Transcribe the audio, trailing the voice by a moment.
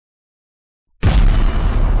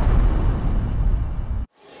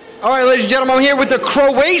All right, ladies and gentlemen, I'm here with the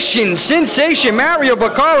Croatian sensation, Mario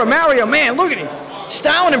Bokara. Mario, man, look at him.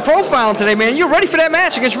 Styling and profiling today, man. You're ready for that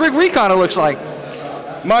match against Recon, it looks like.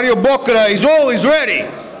 Mario Bokara is always ready.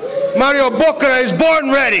 Mario Bokara is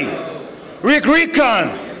born ready.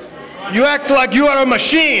 Recon, you act like you are a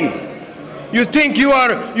machine. You think you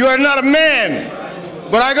are not a man.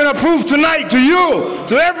 But I'm gonna prove tonight to you,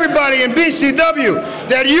 to everybody in BCW,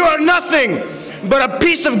 that you are nothing but a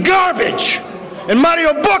piece of garbage. And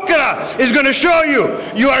Mario Bokara is gonna show you,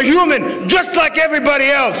 you are human just like everybody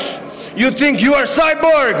else. You think you are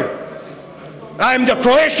cyborg? I'm the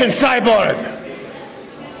Croatian cyborg.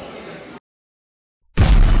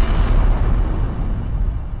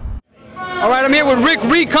 All right, I'm here with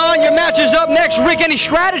Recon. Your match is up next. Rick, any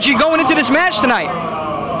strategy going into this match tonight?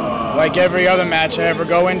 Like every other match I ever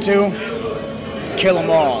go into, kill them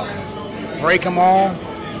all, break them all.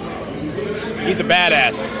 He's a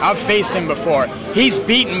badass. I've faced him before. He's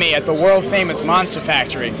beaten me at the world-famous Monster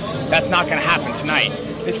Factory. That's not gonna happen tonight.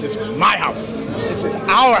 This is my house. This is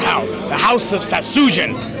our house, the house of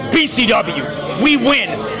Sasujin, BCW. We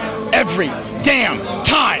win every damn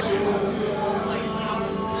time.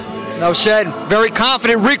 No said. Very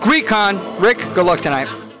confident Recon. Rick, good luck tonight.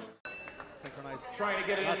 Trying to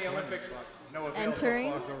get it in the Olympics.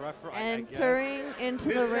 Entering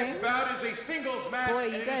into the ring. Boy,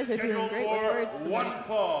 you guys are doing great with words tonight.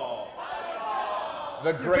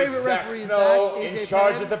 The great Zach Snow in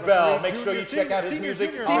charge of the bell. Make sure you check out his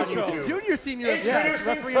music on YouTube. Junior, senior, yes,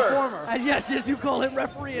 referee informer. And yes, you call him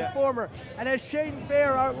referee informer. And as Shaden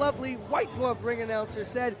Fair, our lovely white glove ring announcer,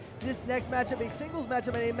 said, this next matchup, a singles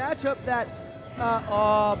matchup, and a matchup that,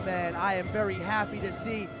 oh man, I am very happy to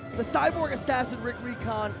see the cyborg assassin Rick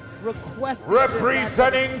Recon requested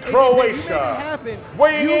representing Croatia,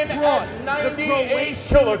 weighing in at 98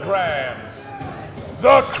 kilograms,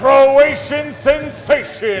 the Croatian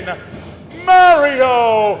sensation,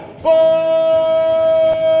 Mario Bokara.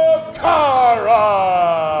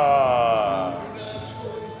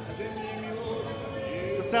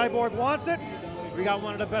 The cyborg wants it. We got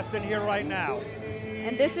one of the best in here right now.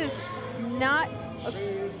 And this is not a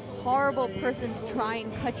horrible person to try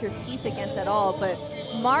and cut your teeth against at all, but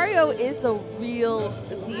Mario is the real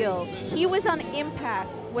deal. He was on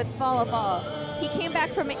Impact with Falaba. He came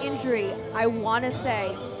back from an injury, I want to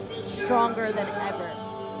say, stronger than ever.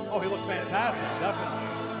 Oh, he looks fantastic, definitely.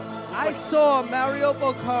 I saw Mario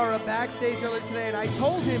Bokara backstage earlier today, and I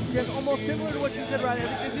told him, just almost similar to what you said, Ryan,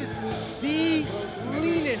 I think this is the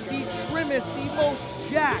leanest, the trimmest, the most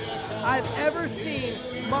jacked I've ever seen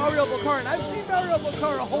Mario Bokara. And I've seen Mario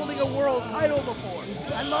Bokara holding a world title before.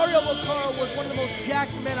 And Mario Bokara was one of the most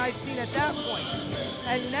jacked men I'd seen at that point.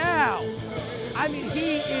 And now, I mean,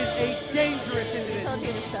 he is a dangerous individual. He told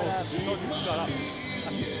you to shut up. He told you to shut up.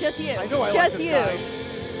 Just you. I know I Just like this you. guy.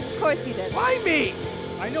 Of course you did. Why me?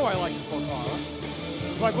 I know I like this Bokara.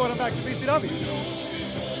 So I brought him back to BCW.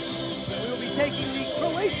 We will be taking the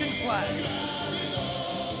Croatian flag.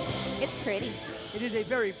 It's pretty. It is a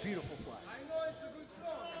very beautiful flag.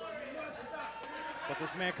 But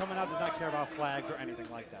this man coming out does not care about flags or anything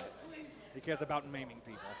like that. He cares about maiming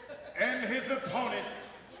people. And his opponent,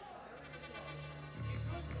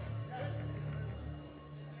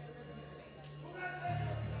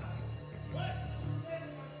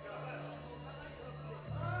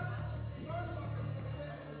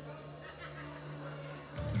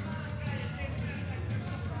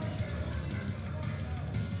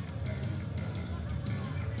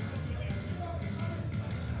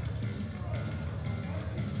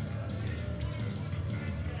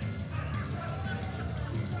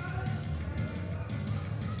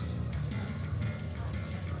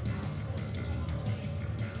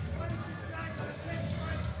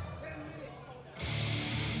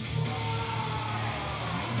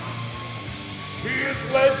 he is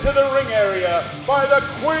led to the ring area by the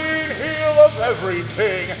queen heel of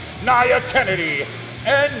everything, Nia Kennedy,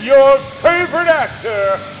 and your favorite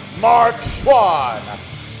actor, Mark Schwann.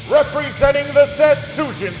 Representing the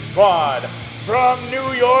Satsujin squad from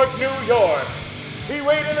New York, New York. He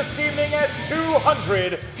weighed in this evening at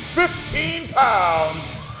 215 pounds,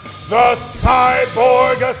 the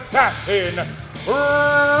cyborg assassin,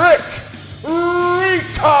 Rick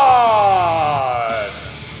Recon.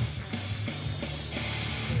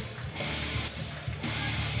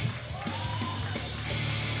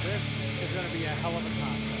 Hell of a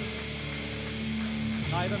contest.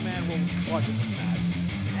 Neither man will budget this match.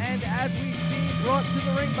 And as we see, brought to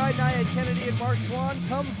the ring by Nia Kennedy and Mark Schwann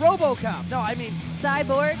comes RoboCop. No, I mean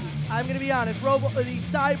Cyborg. I'm going to be honest. The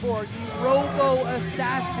Cyborg, the Robo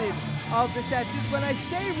Assassin of the Satsujin. When I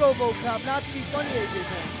say RoboCop, not to be funny, AJ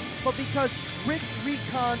man, but because Rick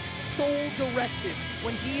Recon's sole directive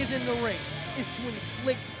when he is in the ring is to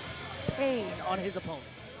inflict pain on his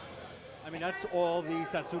opponents. I mean, that's all the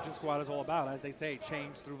Satsujin squad is all about, as they say,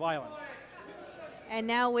 change through violence. And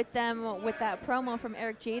now with them, with that promo from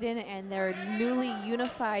Eric Jaden and their newly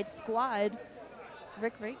unified squad,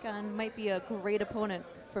 Rick Recon might be a great opponent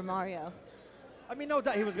for Mario. I mean, no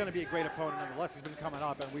doubt he was going to be a great opponent nonetheless. He's been coming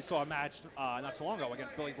up, and we saw a match not so long ago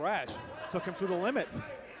against Billy Brash. Took him to the limit.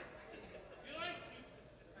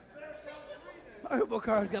 Mario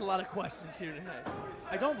Bokara's got a lot of questions here tonight.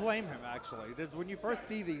 I don't blame him, actually. When you first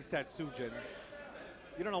see these Satsujins,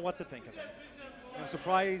 you don't know what to think of them. I'm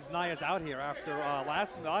surprised Naya's out here after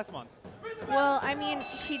last month. Well, I mean,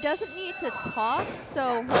 she doesn't need to talk,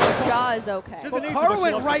 so her jaw is okay. Bokara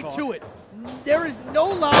went right to it. There is no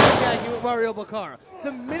lollygagging with Mario Bokara.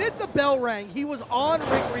 The minute the bell rang, he was on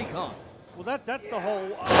Rick Recon. Well, that's the whole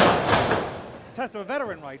test of a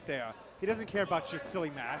veteran right there. He doesn't care about your silly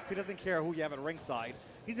masks. He doesn't care who you have at ringside.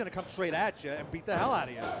 He's going to come straight at you and beat the hell out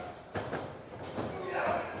of you.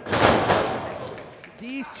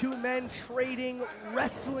 These two men trading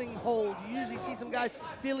wrestling hold. You usually see some guys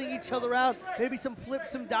feeling each other out, maybe some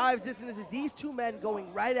flips, some dives, this and this. These two men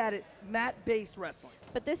going right at it, mat-based wrestling.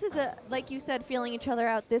 But this is like you said, feeling each other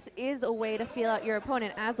out. This is a way to feel out your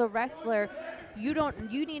opponent. As a wrestler, you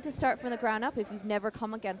need to start from the ground up if you've never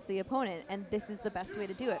come against the opponent, and this is the best way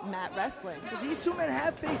to do it, mat wrestling. Well, these two men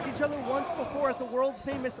have faced each other once before at the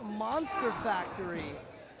world-famous Monster Factory,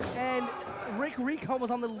 and Rick Recon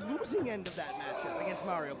was on the losing end of that matchup against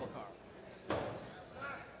Mario Bokara.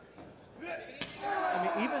 I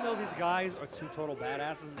mean, even though these guys are two total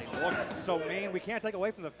badasses and they look so mean, we can't take away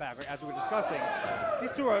from the fact, as we were discussing,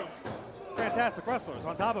 these two are fantastic wrestlers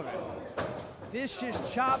on top of it. Vicious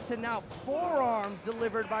chops and now forearms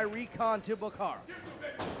delivered by Recon to Bokara.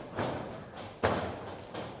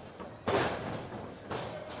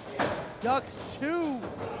 Ducks two,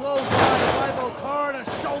 close by Bokara and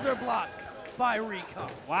a shoulder block by Recon.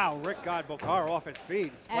 Wow, Rick got Bokara off his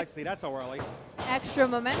feet. Surprised to see that so early. Extra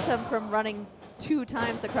momentum from running 2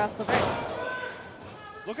 times across the ring.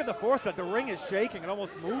 Look at the force that the ring is shaking. It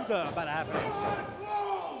almost moved about a half an inch.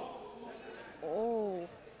 Oh.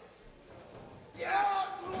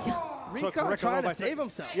 Recon trying to save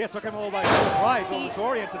himself. Yeah, it took him a little by surprise. He was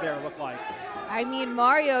disoriented there, it looked like. I mean,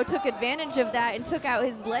 Mario took advantage of that and took out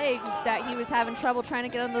his leg that he was having trouble trying to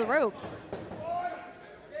get under the ropes.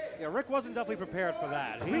 Yeah, Rick wasn't definitely prepared for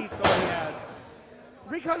that. He thought he had...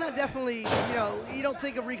 Recon had definitely, you know, you don't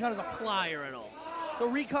think of Recon as a flyer at all. So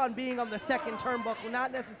Recon being on the second turnbuckle,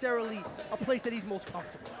 not necessarily a place that he's most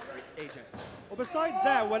comfortable at, AJ. Well, besides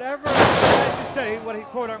that, whatever, as you say, what he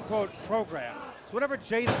quote-unquote programmed. So whatever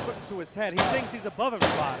Jaden put into his head, he thinks he's above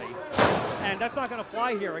everybody. And that's not going to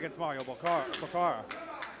fly here against Mario Bokara.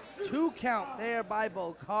 2 count there by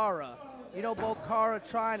Bokara. You know, Bokara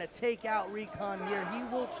trying to take out Recon here. He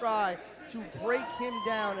will try to break him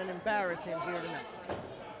down and embarrass him here tonight.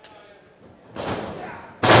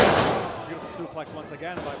 Beautiful suplex once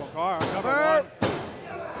again by Bokara. Cover.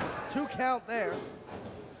 2 count there.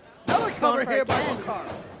 Another cover here by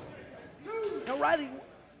Bokara. Now, Riley,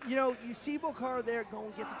 you know, you see Bokara there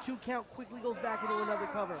going, gets a 2 count, quickly goes back into another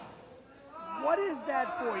cover. What is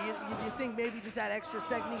that for? You think maybe just that extra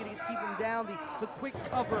second to keep him down, the quick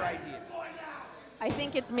cover idea? I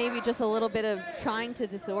think it's maybe just a little bit of trying to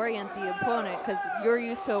disorient the opponent because you're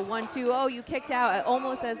used to a 1-2, oh, you kicked out,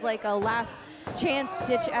 almost as like a last chance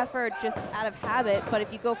ditch effort just out of habit, but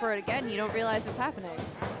if you go for it again, you don't realize it's happening.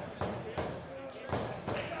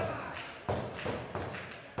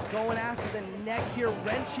 Going after the neck here,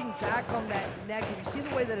 wrenching back on that neck. And you see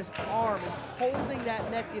the way that his arm is holding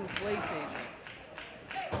that neck in place, AJ.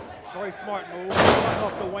 It's a very smart move, running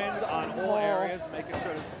off the wind on all areas, making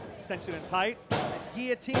sure to cinch it in tight.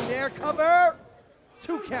 Guillotine there, cover.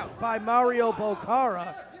 2 count by Mario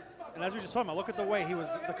Bokara. And as we just talked about, look at the way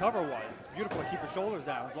the cover was. Beautiful to keep his shoulders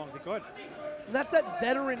down as long as he could. And that's that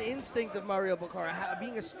veteran instinct of Mario Bokara,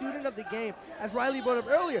 being a student of the game. As Riley brought up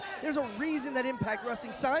earlier, there's a reason that Impact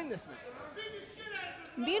Wrestling signed this man.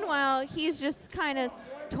 Meanwhile, he's just kind of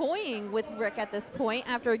toying with Rick at this point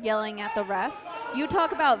after yelling at the ref. You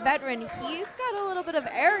talk about veteran, he's got a little bit of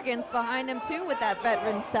arrogance behind him too with that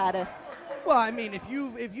veteran status. Well, I mean, if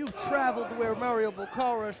you've traveled to where Mario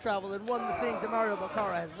Bokara has traveled and won the things that Mario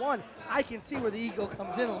Bokara has won, I can see where the ego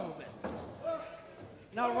comes in a little bit.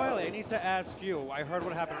 Now, Riley, I need to ask you, I heard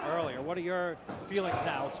what happened earlier. What are your feelings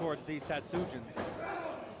now towards these Satsujins?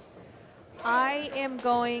 I am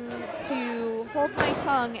going to hold my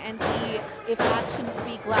tongue and see if actions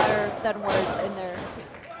speak louder than words in their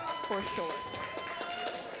case, for sure.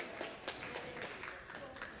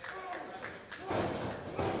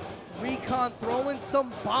 Recon throwing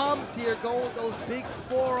some bombs here, going with those big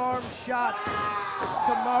forearm shots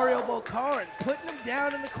to Mario Bokara and putting him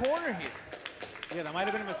down in the corner here. Yeah, that might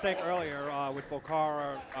have been a mistake earlier with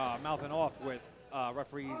Bokara mouthing off with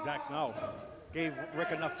referee Zach Snow. Gave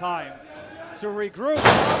Rick enough time to regroup,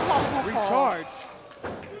 recharge.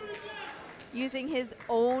 Using his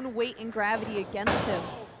own weight and gravity against him.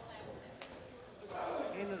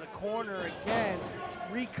 Into the corner again.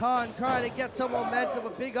 Recon trying to get some momentum, a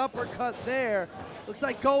big uppercut there. Looks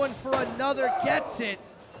like going for another, gets it.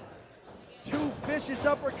 Two vicious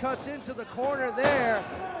uppercuts into the corner there.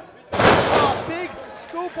 Oh, big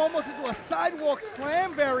scoop almost into a sidewalk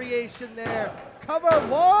slam variation there. Cover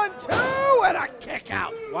 1, 2, and a kick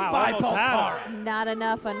out by Bokara. Not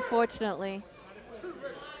enough, unfortunately.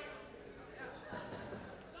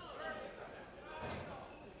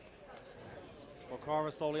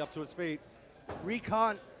 Bokara slowly up to his feet.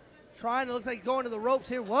 Recon trying to, looks like going to the ropes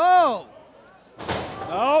here. Whoa!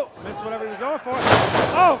 No, missed whatever he was going for.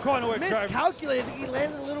 Oh, corner with miscalculated. I think he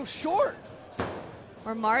landed a little short.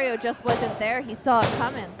 Or Mario just wasn't there. He saw it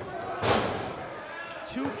coming.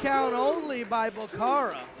 2 count only by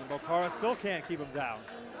Bokara. And Bokara still can't keep him down.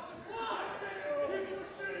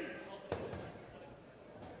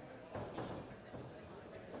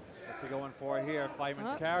 What's he going for here?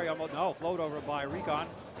 Fireman's carry. Almost, no, float over by Recon.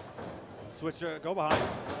 Switcher, go behind.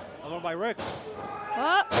 Another one by Rick.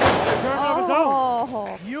 German of his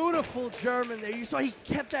own. Beautiful German there. You saw he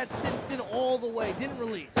kept that Simpson all the way. Didn't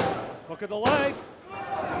release. Hook of the leg.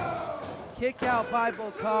 Kick out by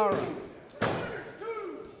Bokara.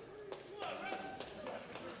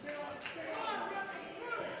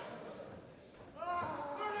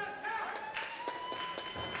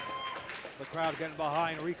 The crowd getting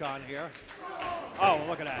behind Recon here. Oh,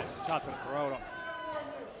 look at that. Shot to the throat.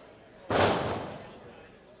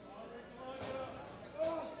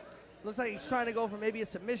 Looks like he's trying to go for maybe a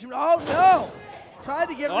submission. Oh, no! Tried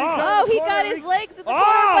to get Recon. Oh, he got his legs in the corner.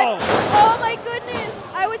 But, oh, my goodness.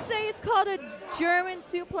 I would say it's called a German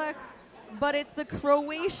suplex, but it's the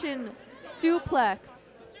Croatian suplex.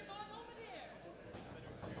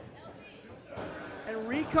 And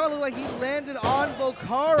Recon looked like he landed on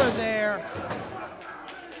Bokara there.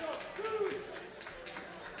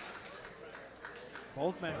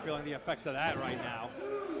 Both men feeling the effects of that right now.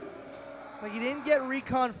 Like he didn't get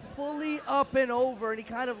Recon fully up and over, and he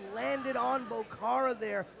kind of landed on Bokara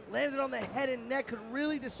there. Landed on the head and neck, could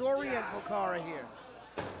really disorient Bokara here.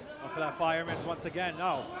 For that fireman's once again,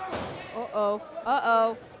 no. Uh-oh,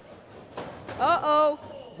 uh-oh, uh-oh.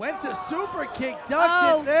 Went to super kick,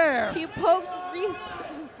 ducked it there. He poked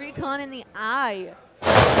Recon in the eye.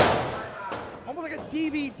 Almost like a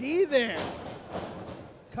DVD there.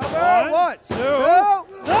 Cover, 1, 2.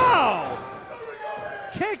 No!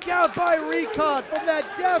 Kick out by Recon from that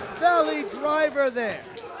Death Valley driver there.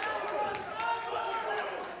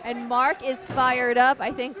 And Mark is fired up.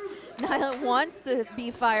 I think Nyla wants to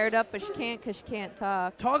be fired up, but she can't because she can't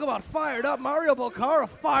talk. Talk about fired up. Mario Bokara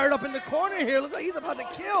fired up in the corner here. Looks like he's about to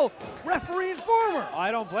kill referee Informer.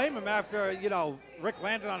 I don't blame him after, Rick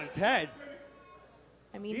landed on his head.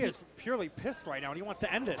 I mean, he is purely pissed right now, and he wants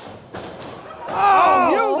to end this.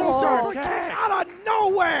 Oh, super kick out of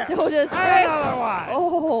nowhere. So does Rick. Another one.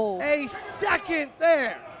 Oh. A second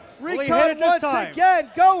there. Recon once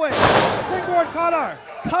again going. Springboard cutter.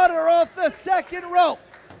 Cutter off the second rope.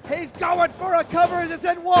 He's going for a cover as it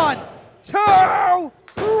said 1, 2,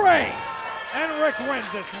 3. And Rick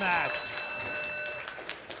wins this match.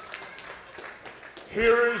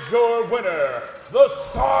 Here is your winner, the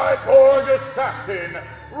Cyborg Assassin,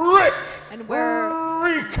 Rick And where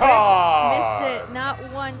Recon. Rick missed it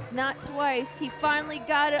not once, not twice. He finally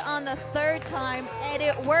got it on the 3rd time, and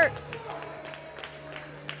it worked.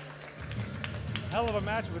 Hell of a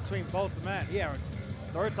match between both men. Yeah,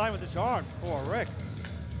 3rd time was the charm for Rick.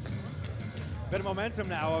 Bit of momentum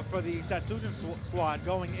now for the Satsujin squad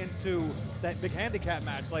going into that big handicap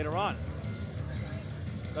match later on.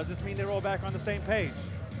 Does this mean they're all back on the same page?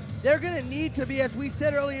 They're going to need to be, as we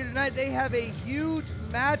said earlier tonight, they have a huge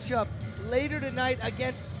matchup later tonight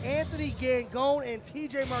against Anthony Gangone and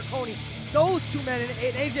TJ Marconi. Those two men,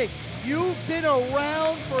 and AJ, you've been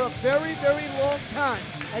around for a very, very long time,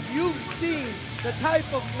 and you've seen the type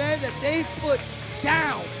of men that they've put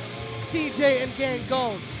down, TJ and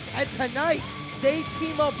Gangone. And tonight, they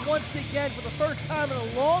team up once again for the first time in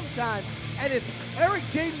a long time. And if Eric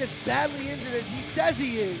Jaden is badly injured as he says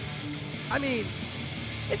he is, I mean,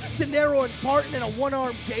 it's just De Niro and Barton and a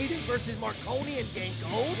one-armed Jaden versus Marconi and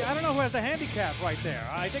Gangone. Yeah, I don't know who has the handicap right there.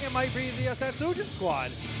 I think it might be the Satsujin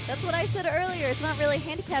squad. That's what I said earlier. It's not really a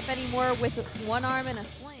handicap anymore with one arm and a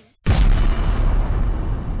sling.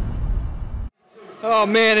 Oh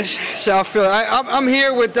man, it's South Philly. I'm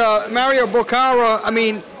here with Mario Bokara. I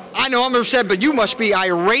mean, I know I'm upset, but you must be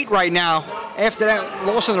irate right now after that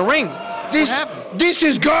loss in the ring. This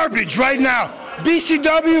is garbage right now.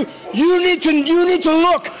 BCW, you need to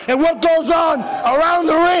look at what goes on around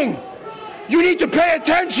the ring. You need to pay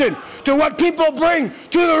attention to what people bring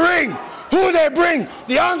to the ring, who they bring,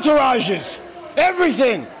 the entourages,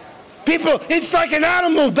 everything. People, it's like an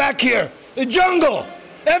animal back here, the jungle.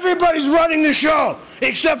 Everybody's running the show,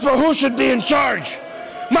 except for who should be in charge.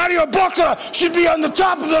 Mario Bokara should be on the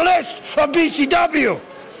top of the list of BCW.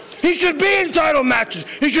 He should be in title matches.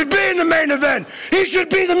 He should be in the main event. He should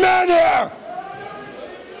be the man here.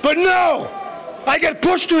 But no, I get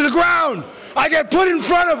pushed to the ground. I get put in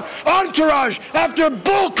front of entourage after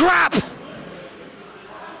bull crap.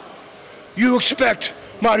 You expect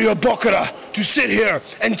Mario Bokara to sit here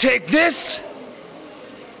and take this?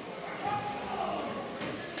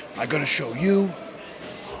 I'm gonna show you,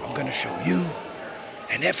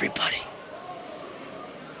 and everybody.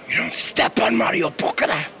 You don't step on Mario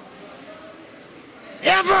Bokara.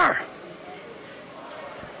 Ever!